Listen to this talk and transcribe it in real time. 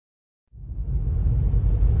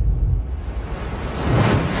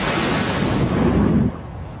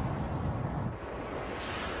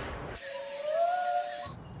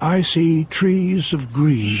I see trees of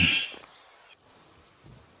green,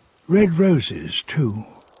 red roses too.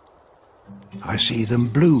 I see them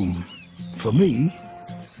bloom for me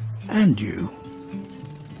and you.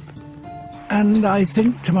 And I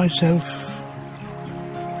think to myself,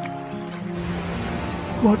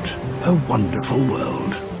 what a wonderful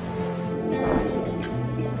world.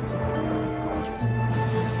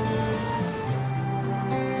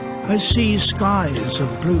 I see skies of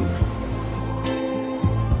blue,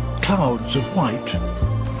 clouds of white,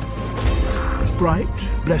 bright,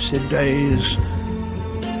 blessed days,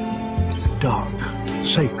 dark,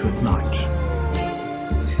 sacred night.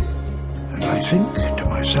 And I think to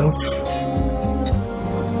myself,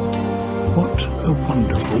 what a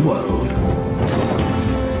wonderful world.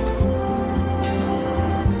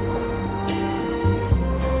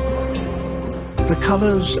 The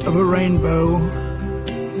colours of a rainbow,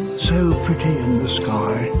 so pretty in the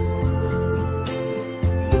sky,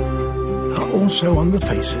 are also on the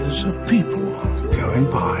faces of people going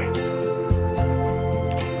by.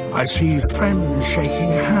 I see friends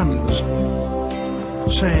shaking hands,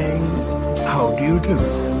 saying, how do you do?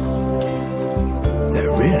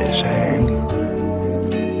 They're really saying,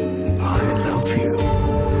 I love you.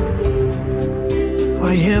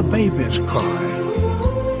 I hear babies cry.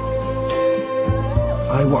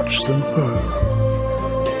 I watch them grow.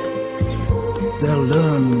 They'll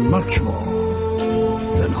learn much more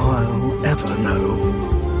than I'll ever know.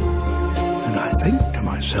 And I think to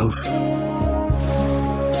myself,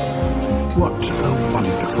 what a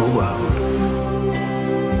wonderful world.